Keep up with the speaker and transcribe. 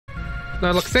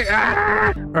No, look, say,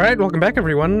 ah! Alright, welcome back,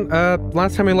 everyone.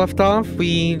 Last time we left off,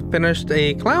 we finished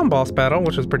a clown boss battle,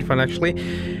 which was pretty fun, actually.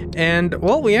 And,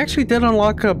 well, we actually did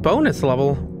unlock a bonus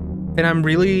level. And I'm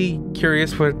really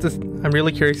curious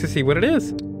to see what it is.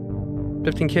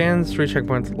 15 cans, 3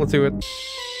 checkpoints. Let's do it.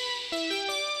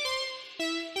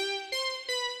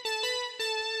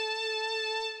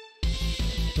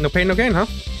 No pain, no gain, huh?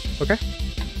 Okay.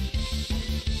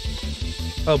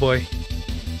 Oh boy.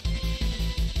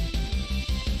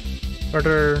 Are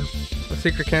there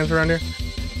secret cans around here?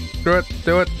 Do it,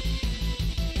 do it.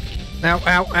 Ow,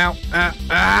 ow, ow, ah,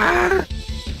 ah!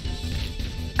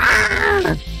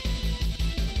 Ah!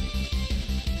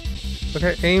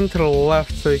 Okay, aim to the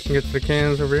left so you can get to the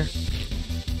cans over here.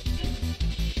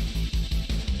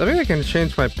 I think I can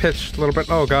change my pitch a little bit.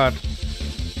 Oh god.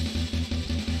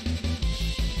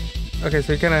 Okay,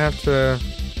 so you kind of have to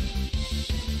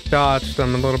dodge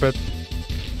them a little bit.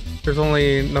 There's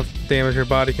only enough damage your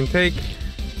body can take.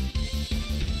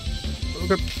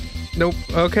 Okay. Nope.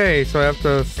 Okay, so I have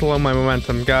to slow my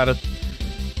momentum. Got it.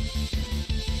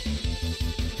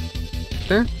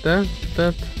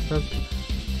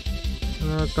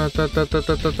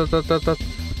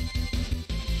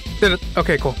 Did it.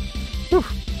 Okay, cool. Whew.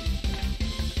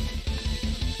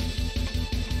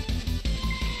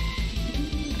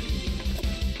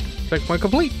 Checkpoint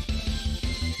complete.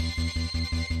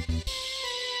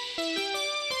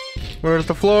 Where's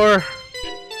the floor?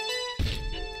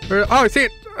 Oh, I see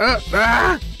it!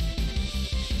 Ah!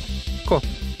 Cool.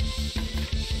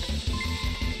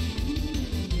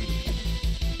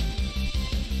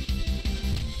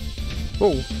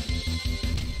 Whoa.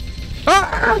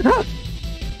 Ah!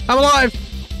 I'm alive!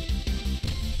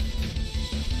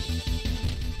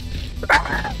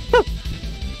 Ah!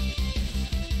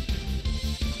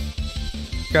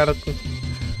 Got it.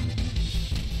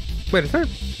 Wait, is there?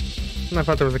 I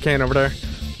thought there was a can over there.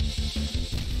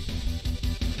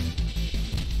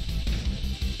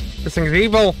 This thing's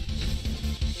evil!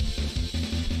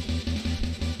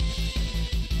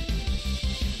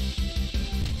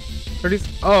 Are these?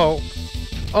 Oh.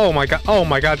 Oh my god. Oh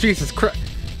my god. Jesus Christ.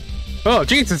 Oh,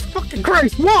 Jesus fucking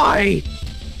Christ. Why?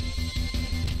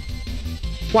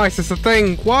 Why is this a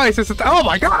thing? Why is this a thing? Oh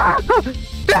my god!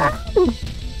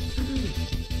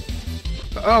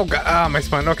 Oh god. Ah, my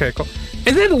spine. Okay, cool.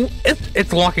 Is it?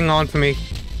 It's locking on to me.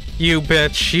 You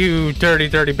bitch. You dirty,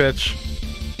 dirty bitch.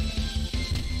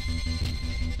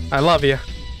 I love you.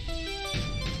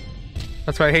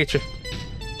 That's why I hate you.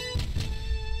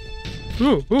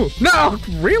 Ooh, ooh. No!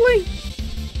 Really?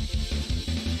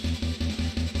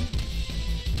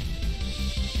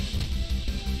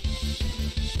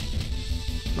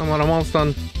 I'm almost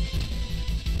done.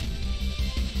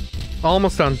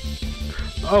 Almost done.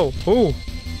 Oh, ooh.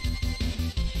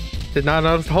 Did not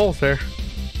notice the holes there.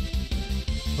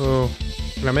 Oh,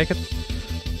 can I make it?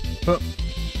 Oh.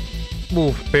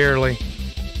 Ooh, barely.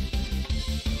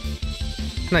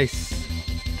 Nice.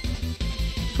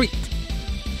 Sweet.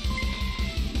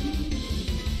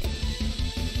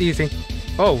 Easy.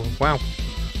 Oh, wow.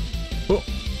 Oh.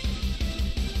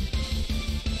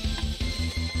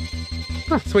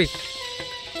 Huh, sweet.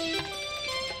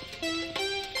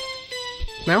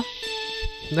 Now?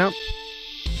 No.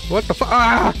 What the fuck?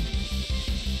 Ah!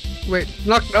 Wait,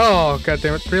 knock. Oh, god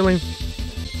damn it. Really?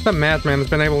 That madman has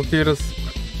been able to do this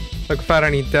like without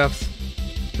any deaths.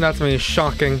 That to me is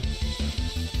shocking.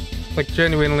 Like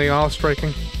genuinely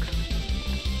awe-striking.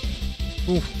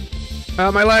 Ooh.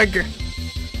 My leg!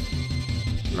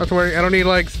 Not to worry, I don't need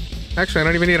legs. Actually, I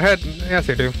don't even need a head. Yes,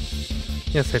 I do.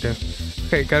 Yes, I do.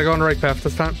 Okay, gotta go on the right path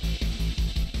this time.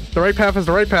 The right path is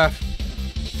the right path.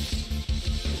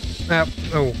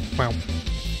 Oh, wow.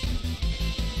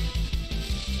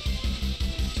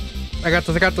 I got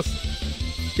this, I got this.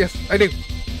 Yes, I do.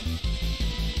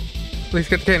 At least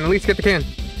get the can, at least get the can.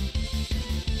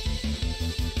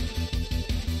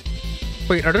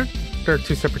 Wait, are there? There are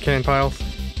 2 separate can piles.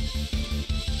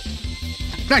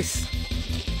 Nice!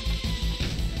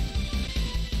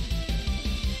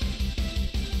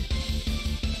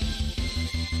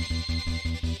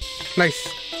 Nice.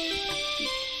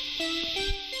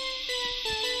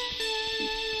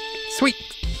 Sweet!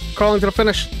 Crawling to the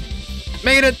finish.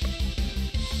 Made it!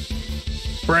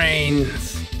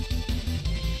 Brains.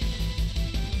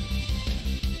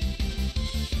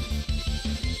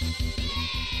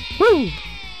 Woo!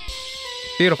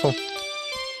 Beautiful.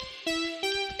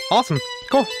 Awesome.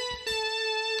 Cool.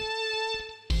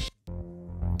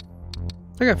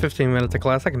 I got 15 minutes of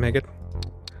class. I can make it.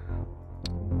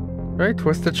 Alright,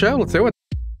 Twisted Show. Let's do it.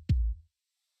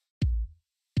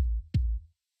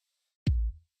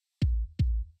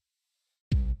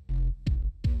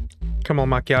 Come on,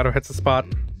 Macchiato hits the spot.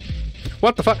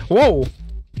 What the fuck? Whoa!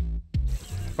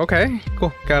 Okay,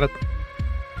 cool, got it.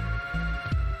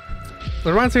 It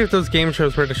reminds me of those game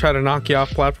shows where they try to knock you off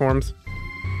platforms.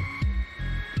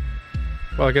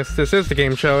 Well, I guess this is the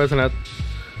game show, isn't it?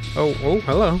 Oh,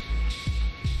 hello.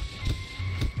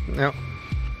 Yep.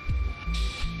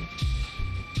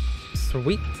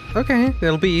 Sweet. Okay,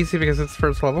 it'll be easy because it's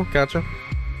first level. Gotcha.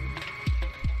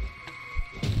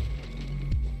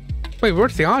 Wait,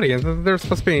 where's the audience? Is there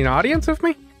supposed to be an audience with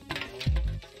me?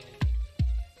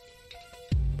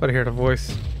 But I hear the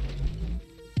voice.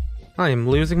 I am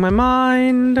losing my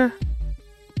mind.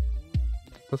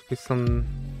 Must be some...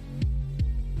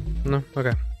 No?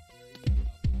 Okay.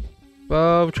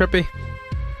 Oh, trippy.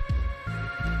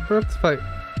 Let's fight.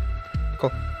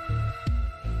 Cool.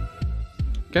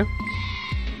 Okay.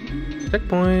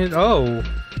 Checkpoint. Oh.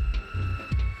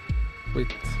 Wait.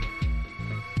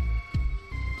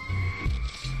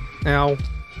 Ow.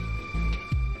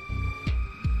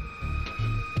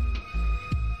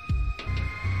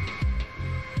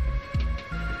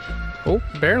 Oh,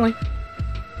 barely.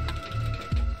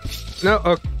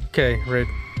 No, okay, right.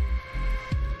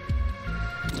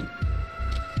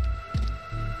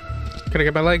 Can I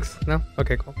get my legs? No?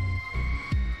 Okay, cool.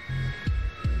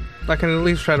 I can at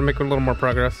least try to make a little more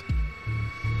progress.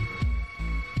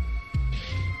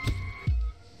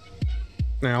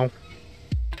 Now.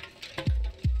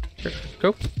 Here,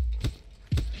 go.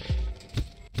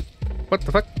 What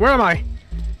the fuck? Where am I?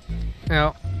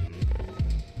 Now.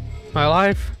 Am I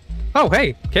alive? Oh,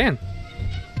 hey, can.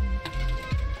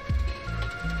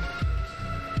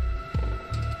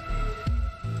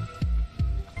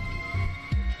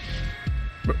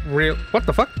 Real? What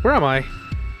the fuck? Where am I?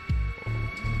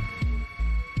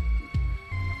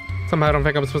 Somehow I don't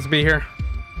think I'm supposed to be here.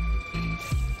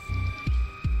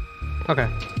 Okay.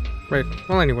 Right.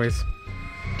 Well, anyways.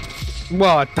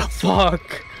 What the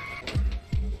fuck?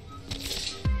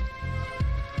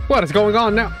 What is going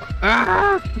on now?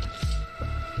 Ah!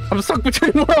 I'm stuck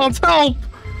between worlds. Help!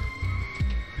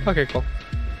 Okay, cool.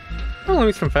 Well, at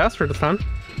least I'm faster this time.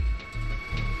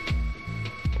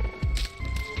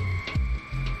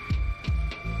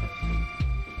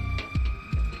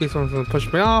 These ones gonna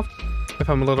push me off if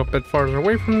I'm a little bit farther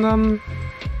away from them.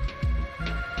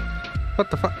 What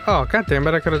the fuck? Oh, god damn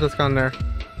it, I could have just gone there.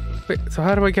 Wait, so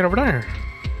how do I get over there?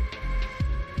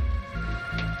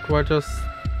 Do I just...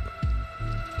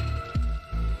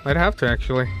 I'd have to,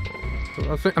 actually.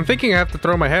 I'm thinking I have to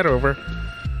throw my head over.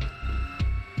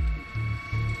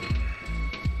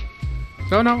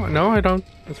 No, I don't.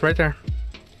 It's right there.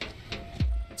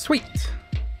 Sweet.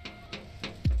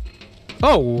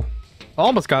 Oh!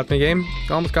 Almost got me, game.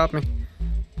 Almost got me.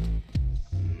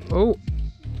 Oh.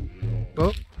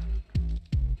 Oh.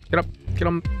 Get up. Get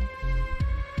him.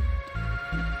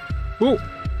 Ooh.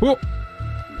 Ooh.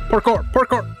 Parkour.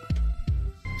 Parkour.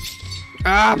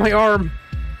 Ah, my arm.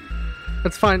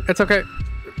 It's fine. It's okay.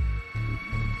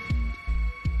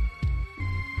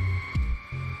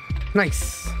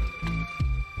 Nice.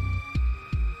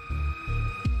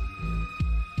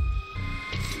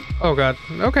 Oh god.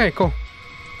 Okay, cool.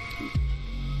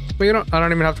 But you know, I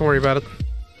don't even have to worry about it.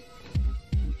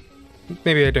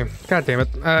 Maybe I do. God damn it.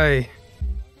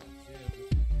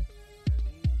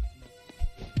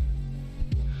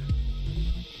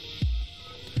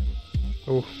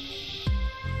 Oh.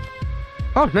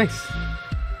 Oh, nice.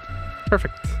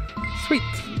 Perfect. Sweet.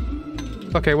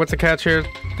 Okay, what's the catch here?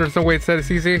 There's no way it's that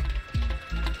easy.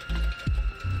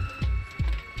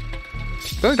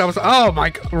 Really? That was... Oh my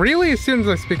god. Really? As soon as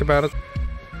I speak about it.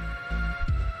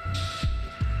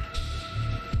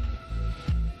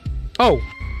 Oh.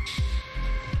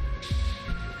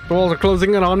 The walls are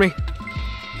closing in on me.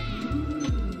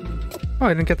 Oh,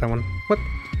 I didn't get that one. What?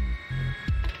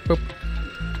 Oop.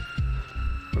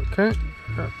 Okay.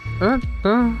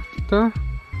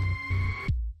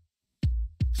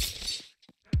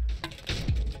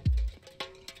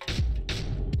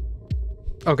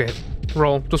 Okay.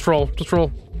 Roll. Just roll. Just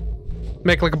roll.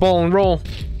 Make like a ball and roll.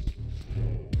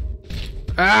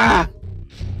 Ah!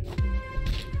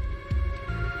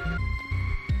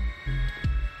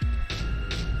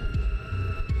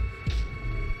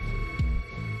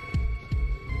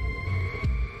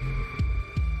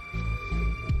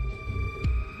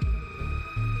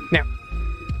 Now.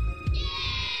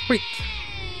 Sweet.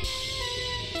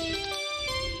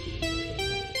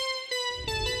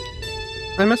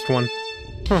 I missed one.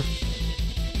 Huh.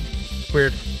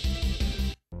 Weird.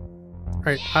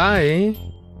 Alright,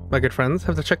 my good friends,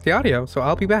 have to check the audio, so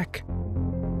I'll be back.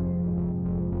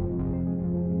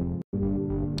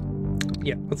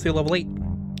 Yeah, let's see level 8.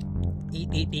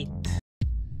 Eat.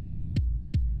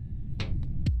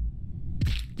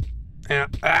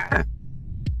 Ah!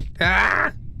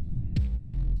 Ah!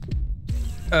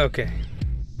 Okay.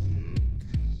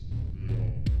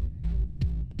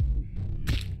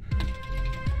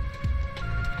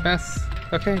 Yes.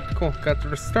 Okay, cool. Got to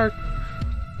restart.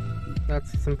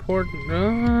 That's what's important.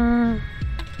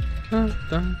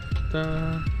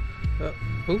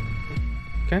 Ooh.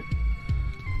 Okay.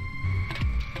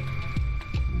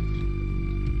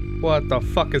 What the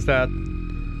fuck is that?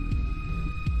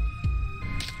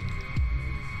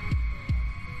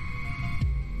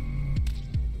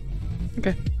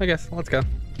 Okay, I guess. Let's go.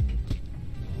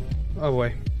 Oh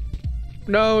boy.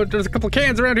 No, there's a couple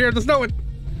cans around here. There's no one.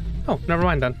 Oh, never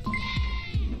mind then.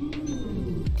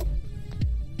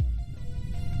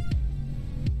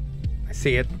 I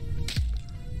see it.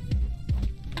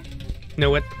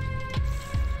 Knew it.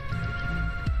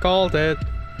 Called it.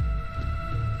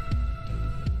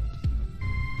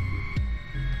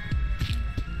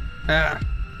 Ah.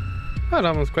 Oh,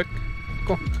 that was quick.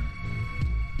 Cool.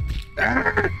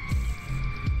 Ah.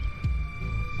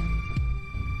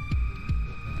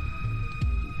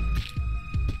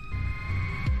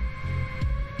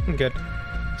 I'm good.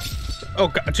 Oh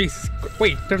god, Jesus.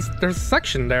 Wait, there's a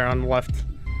section there on the left.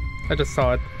 I just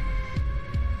saw it.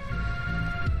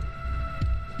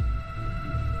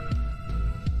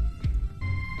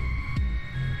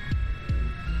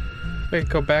 I can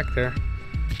go back there.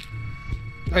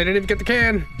 I didn't even get the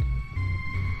can.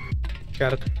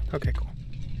 Got it. Okay, cool.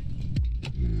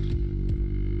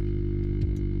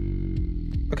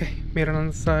 Okay, made it on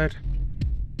the side.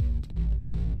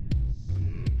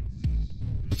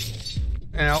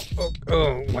 Ow.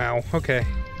 Oh, wow. Okay.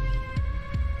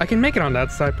 I can make it on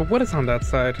that side, but what is on that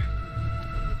side?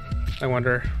 I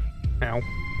wonder. Ow.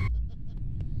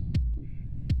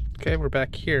 Okay, we're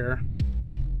back here.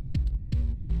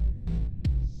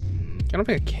 I don't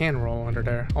think I can roll under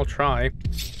there. I'll try.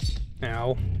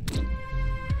 Ow.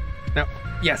 No.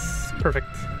 Yes! Perfect.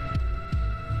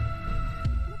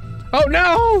 Oh,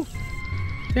 no!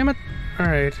 Damn it.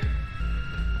 Alright.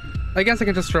 I guess I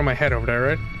can just throw my head over there,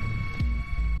 right?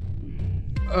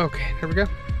 Okay, here we go.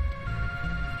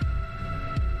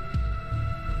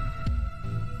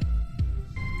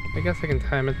 I guess I can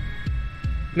time it.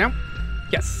 No?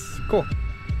 Yes! Cool.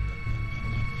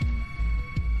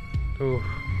 Ooh.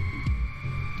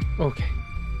 Okay.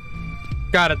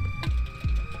 Got it.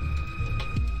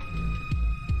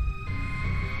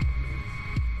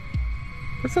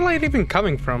 Where's the light even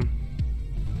coming from?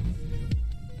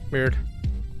 Weird.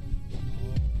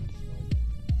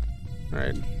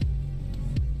 Alright.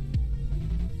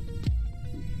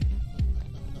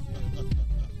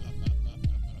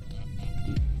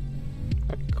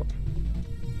 Okay, cool.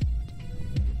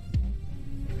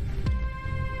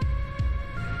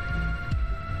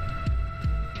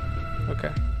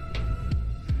 Okay.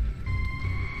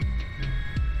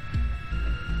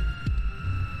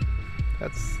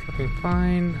 That's looking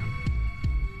fine.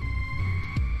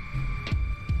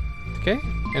 Okay,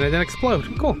 and it didn't explode.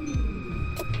 Cool.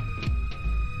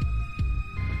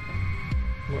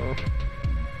 Whoa.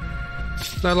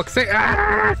 No, look, say,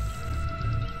 ah!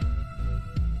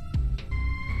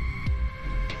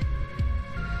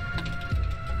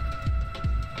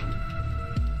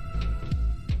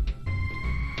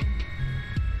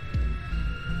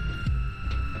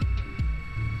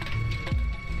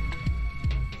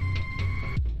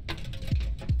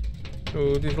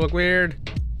 Ooh, these look weird.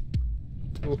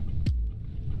 Ooh.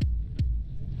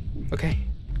 Okay,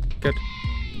 good.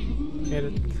 Get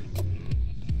it.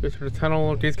 Go through the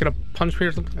tunnel. Are these gonna punch me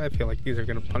or something? I feel like these are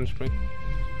gonna punch me.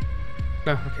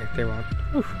 No, okay, they won't.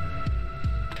 Whew.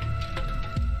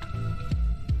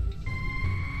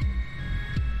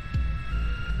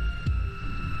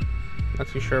 Not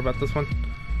too sure about this one.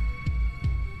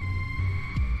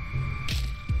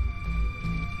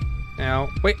 Now,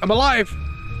 wait, I'm alive!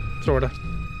 Sorta.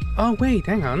 Oh, wait,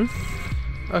 hang on.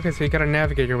 Okay, so you gotta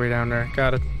navigate your way down there.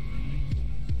 Got it.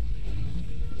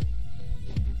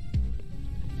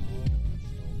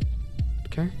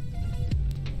 Okay.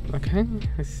 Okay,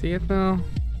 I see it now.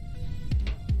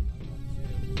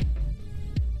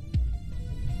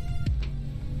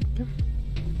 Okay.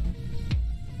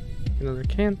 Another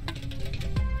can.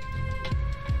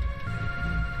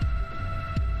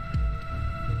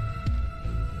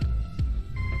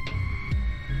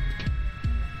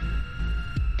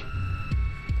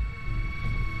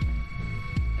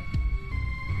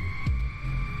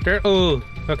 There. Oh,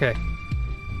 okay.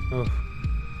 Oh.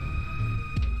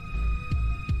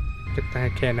 Get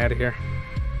that can out of here.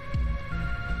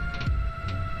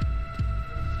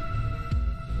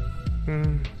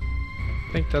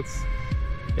 I think that's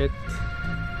it.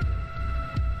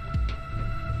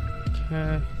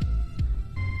 Okay.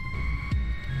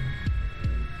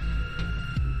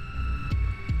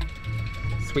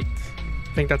 Sweet.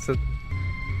 I think that's it.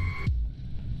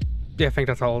 Yeah, I think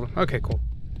that's all. Okay, cool.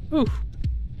 Oof.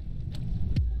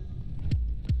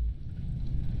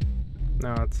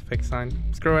 No, it's a fake sign.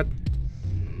 Screw it.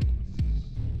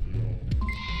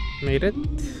 Made it.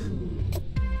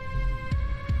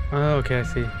 Oh, okay, I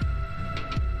see.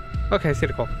 Okay, I see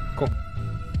the call. Cool.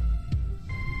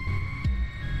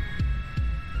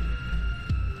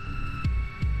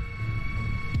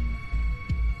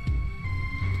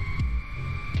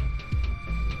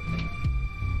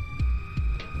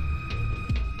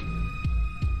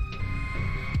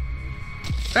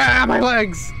 Ah, my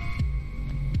legs!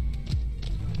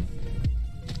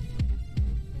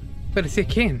 But I see a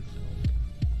can.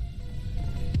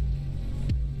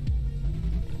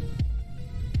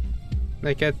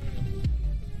 Make it.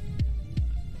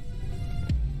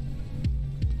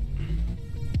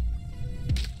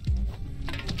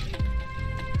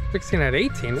 $16 at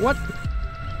 18. What?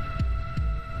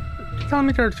 You telling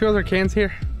me there are 2 other cans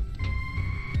here?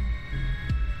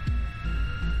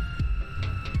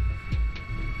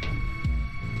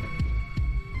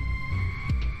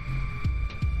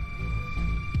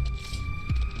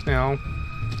 No.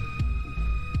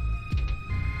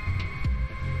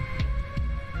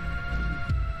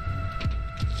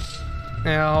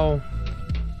 No.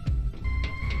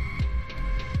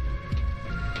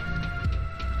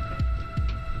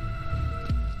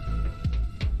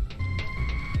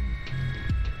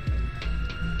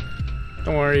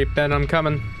 Don't worry, Ben, I'm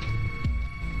coming.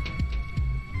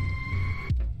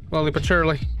 Slowly but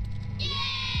surely.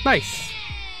 Nice.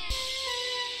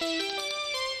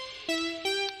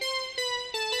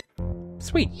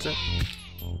 Sweet.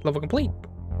 Level complete.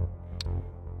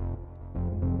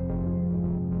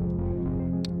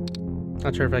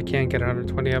 Not sure if I can get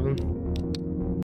 120 of them.